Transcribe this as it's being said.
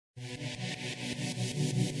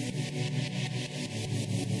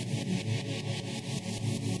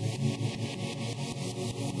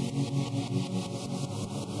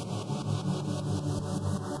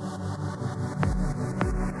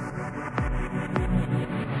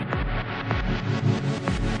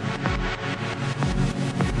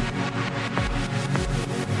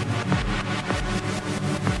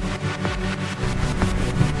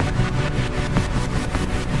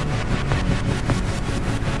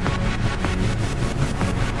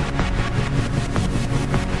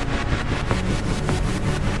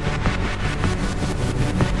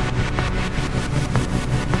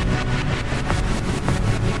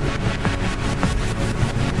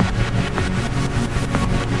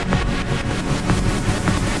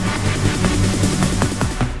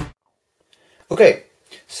Okay,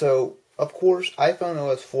 so of course iPhone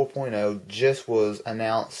OS 4.0 just was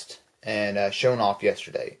announced and shown off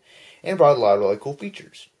yesterday and brought a lot of really cool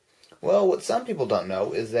features. Well, what some people don't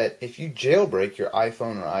know is that if you jailbreak your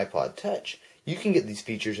iPhone or iPod Touch, you can get these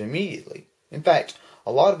features immediately. In fact,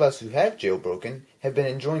 a lot of us who have jailbroken have been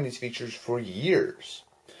enjoying these features for years.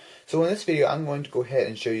 So in this video, I'm going to go ahead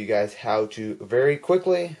and show you guys how to very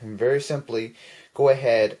quickly and very simply go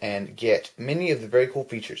ahead and get many of the very cool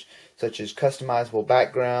features, such as customizable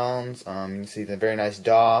backgrounds. You can see the very nice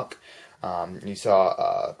dock. You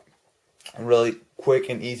saw really quick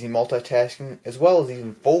and easy multitasking, as well as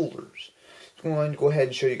even folders. So I'm going to go ahead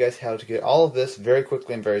and show you guys how to get all of this very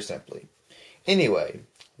quickly and very simply. Anyway,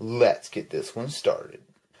 let's get this one started.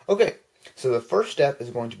 Okay, so the first step is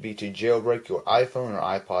going to be to jailbreak your iPhone or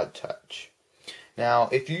iPod Touch. Now,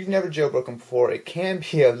 if you've never jailbroken before, it can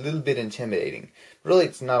be a little bit intimidating. Really,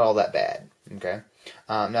 it's not all that bad. Okay.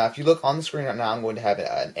 Now, if you look on the screen right now, I'm going to have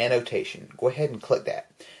an annotation. Go ahead and click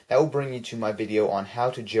that. That will bring you to my video on how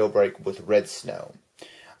to jailbreak with Red Snow.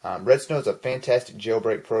 Red Snow is a fantastic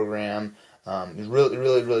jailbreak program. It's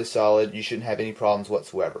really solid. You shouldn't have any problems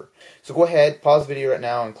whatsoever. So go ahead, pause the video right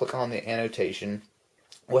now, and click on the annotation.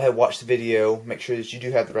 Go ahead, watch the video, make sure that you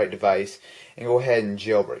do have the right device, and go ahead and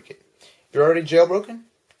jailbreak it. If you're already jailbroken,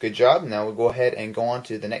 good job. Now we'll go ahead and go on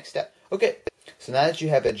to the next step. Okay, so now that you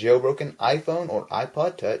have a jailbroken iPhone or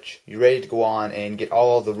iPod Touch, you're ready to go on and get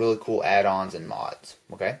all of the really cool add-ons and mods.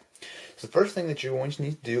 Okay, so the first thing that you're going to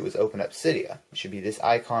need to do is open up Cydia. It should be this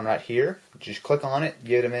icon right here. Just click on it,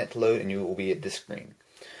 give it a minute to load, and you will be at this screen.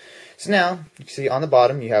 So now, you can see on the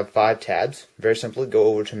bottom you have 5 tabs. Very simply, go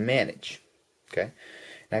over to Manage. Okay,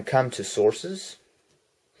 now come to Sources,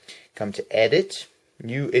 come to Edit.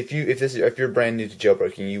 If you're brand new to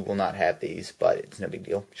jailbreaking, you will not have these, but it's no big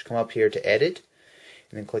deal. Just come up here to Edit,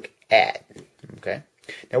 and then click Add. Okay.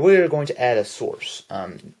 Now we're going to add a source.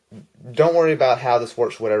 Don't worry about how this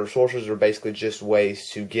works. Whatever, sources are basically just ways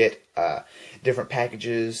to get different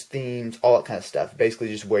packages, themes, all that kind of stuff. Basically,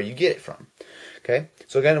 just where you get it from. Okay.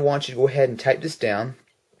 So again, I want you to go ahead and type this down.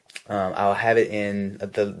 I'll have it in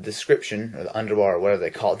the description or the underbar or whatever they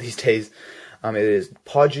call it these days. It is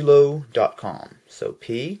podulo.com. So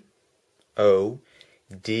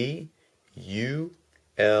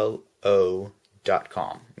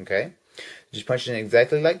PODULO.com. Okay? Just punch it in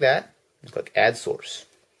exactly like that. Click Add Source.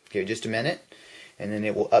 Give it just a minute, and then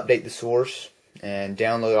it will update the source and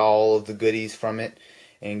download all of the goodies from it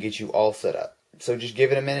and get you all set up. So just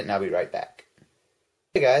give it a minute, and I'll be right back.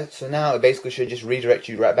 Okay, guys, so now it basically should just redirect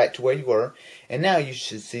you right back to where you were, and now you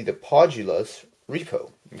should see the Podulus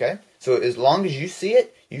repo. Okay? So as long as you see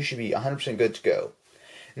it, you should be 100% good to go.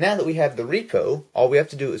 Now that we have the repo, all we have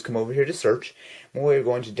to do is come over here to search, and we're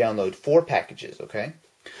going to download 4 packages, okay?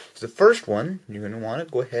 So the first one you're going to want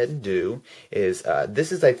to go ahead and do is,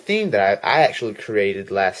 this is a theme that I actually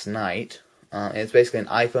created last night, and it's basically an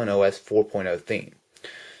iPhone OS 4.0 theme.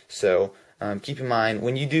 So keep in mind,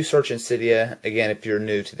 when you do search in Cydia, again, if you're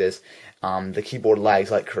new to this, the keyboard lags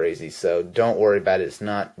like crazy, so don't worry about it. It's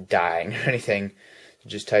not dying or anything.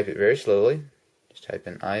 Just type it very slowly. Just type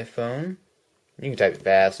in iPhone. You can type it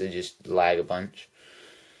fast, it just lag a bunch.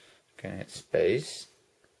 Okay, hit space.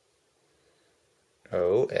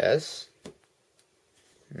 OS.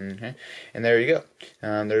 Okay, and there you go.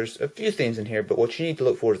 There's a few themes in here, but what you need to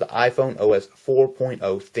look for is the iPhone OS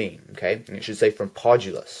 4.0 theme. Okay, and it should say from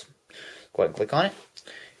Podulus. Go ahead and click on it,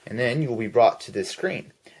 and then you will be brought to this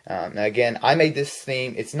screen. Now again, I made this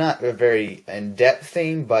theme. It's not a very in-depth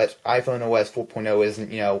theme, but iPhone OS 4.0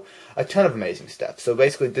 isn't, a ton of amazing stuff. So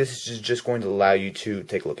basically, this is just going to allow you to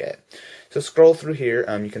take a look at it. So scroll through here.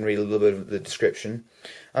 You can read a little bit of the description.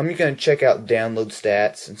 You can check out download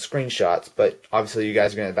stats and screenshots, but obviously you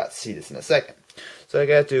guys are going to about to see this in a second. So all I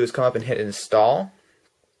got to do is come up and hit install,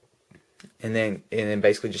 and then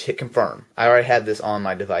basically just hit confirm. I already had this on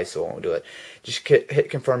my device, so I won't do it. Just hit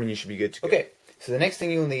confirm, and you should be good to go. Okay. So the next thing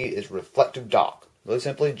you'll need is ReflectiveDock. Really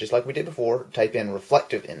simply, just like we did before, type in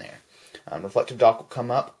Reflective in there. ReflectiveDock will come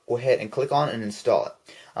up. Go ahead and click on it and install it.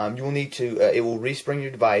 You will need to, it will respring your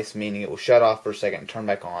device, meaning it will shut off for a second and turn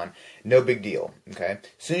back on. No big deal. Okay. As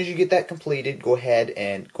soon as you get that completed, go ahead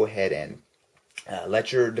and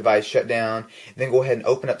let your device shut down. Then go ahead and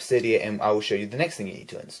open up Cydia, and I will show you the next thing you need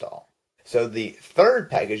to install. So the third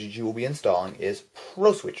package that you will be installing is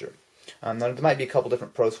ProSwitcher. Now, there might be a couple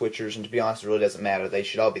different ProSwitchers, and to be honest, it really doesn't matter. They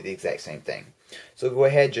should all be the exact same thing. So go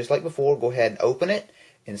ahead, just like before, go ahead and open it,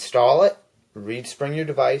 install it, respring your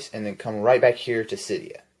device, and then come right back here to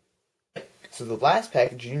Cydia. So the last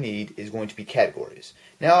package you need is going to be categories.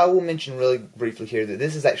 Now I will mention really briefly here that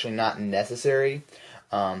this is actually not necessary.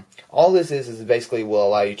 All this is basically will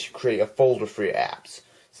allow you to create a folder for your apps.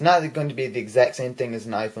 It's not going to be the exact same thing as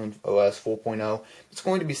an iPhone OS 4.0. It's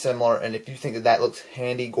going to be similar, and if you think that looks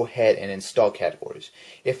handy, go ahead and install categories.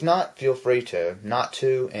 If not, feel free to not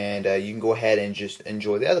to, and you can go ahead and just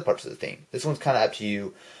enjoy the other parts of the theme. This one's kind of up to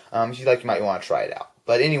you. If you like, you might want to try it out.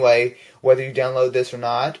 But anyway, whether you download this or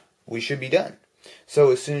not, we should be done.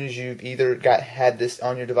 So as soon as you've either had this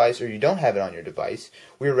on your device or you don't have it on your device,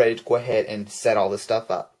 we're ready to go ahead and set all this stuff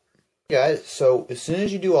up. Guys, so as soon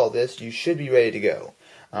as you do all this, you should be ready to go.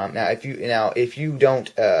 Now, if you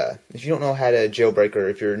don't know how to jailbreak, or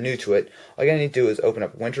if you're new to it, all you need to do is open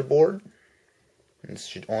up Winterboard. This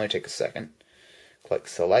should only take a second. Click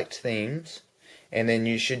Select Themes, and then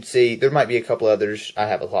you should see there might be a couple others. I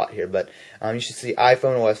have a lot here, but you should see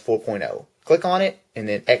iPhone OS 4.0. Click on it and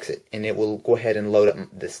then exit, and it will go ahead and load up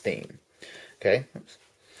this theme. Okay.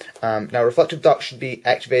 Now, ReflectiveDock should be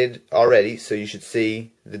activated already, so you should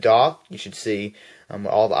see the dock. You should see where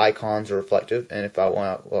all the icons are reflective, and if I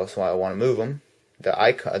want to move them,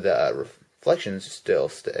 the reflections still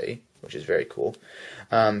stay, which is very cool.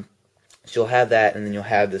 So you'll have that, and then you'll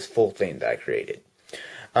have this full theme that I created.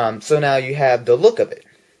 So now you have the look of it.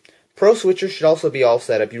 ProSwitcher should also be all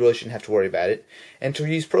set up. You really shouldn't have to worry about it. And to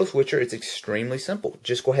use ProSwitcher, it's extremely simple.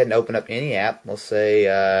 Just go ahead and open up any app. Let's say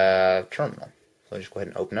Terminal. So just go ahead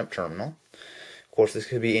and open up Terminal. Of course, this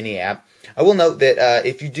could be any app. I will note that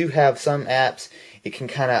if you do have some apps, it can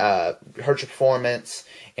kind of hurt your performance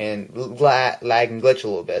and lag and glitch a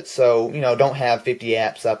little bit. So, don't have 50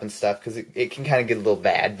 apps up and stuff, because it can kind of get a little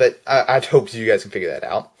bad. But I hope you guys can figure that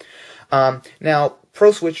out. Now,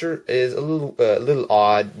 ProSwitcher is a little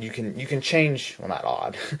odd. You can change, well, not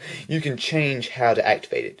odd. You can change how to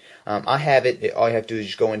activate it. I have it. All you have to do is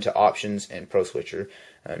just go into Options and ProSwitcher.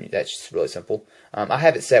 That's just really simple. I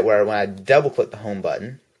have it set where when I double click the home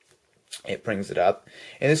button, it brings it up,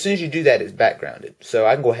 and as soon as you do that, it's backgrounded. So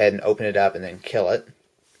I can go ahead and open it up and then kill it.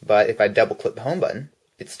 But if I double click the home button,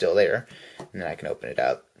 it's still there, and then I can open it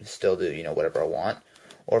up and still do whatever I want.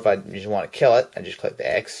 Or if I just want to kill it, I just click the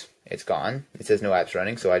X. It's gone. It says no apps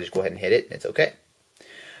running, so I just go ahead and hit it, and it's okay.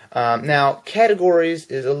 Now, categories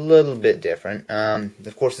is a little bit different.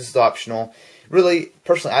 Of course, this is optional. Really,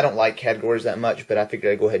 personally, I don't like categories that much, but I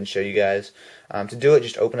figured I'd go ahead and show you guys. To do it,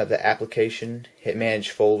 just open up the application, hit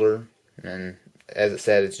Manage Folder, and as it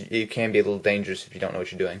said, it can be a little dangerous if you don't know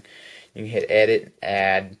what you're doing. You can hit Edit,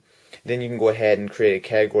 Add, then you can go ahead and create a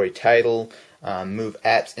category title, move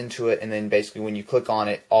apps into it, and then basically when you click on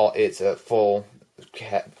it, it's a full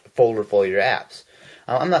folder full of your apps.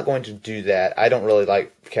 I'm not going to do that. I don't really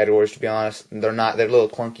like categories, to be honest. They're a little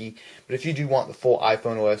clunky, but if you do want the full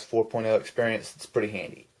iPhone OS 4.0 experience, it's pretty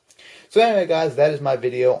handy. So anyway, guys, that is my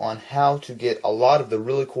video on how to get a lot of the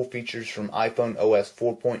really cool features from iPhone OS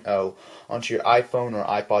 4.0 onto your iPhone or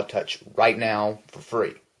iPod Touch right now for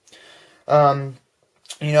free.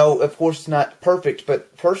 Of course, it's not perfect,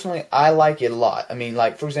 but personally, I like it a lot. I mean,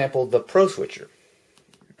 like, for example, the ProSwitcher.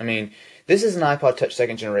 I mean, this is an iPod Touch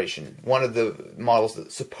 2nd generation, one of the models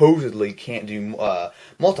that supposedly can't do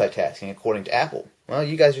multitasking according to Apple. Well,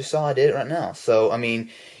 you guys just saw I did it right now. So, I mean,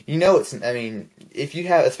 if you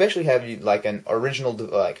have, especially have you like an original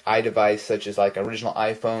iDevice, such as like original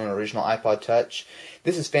iPhone, original iPod Touch,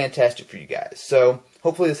 this is fantastic for you guys. So,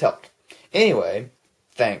 hopefully this helped. Anyway,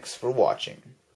 thanks for watching.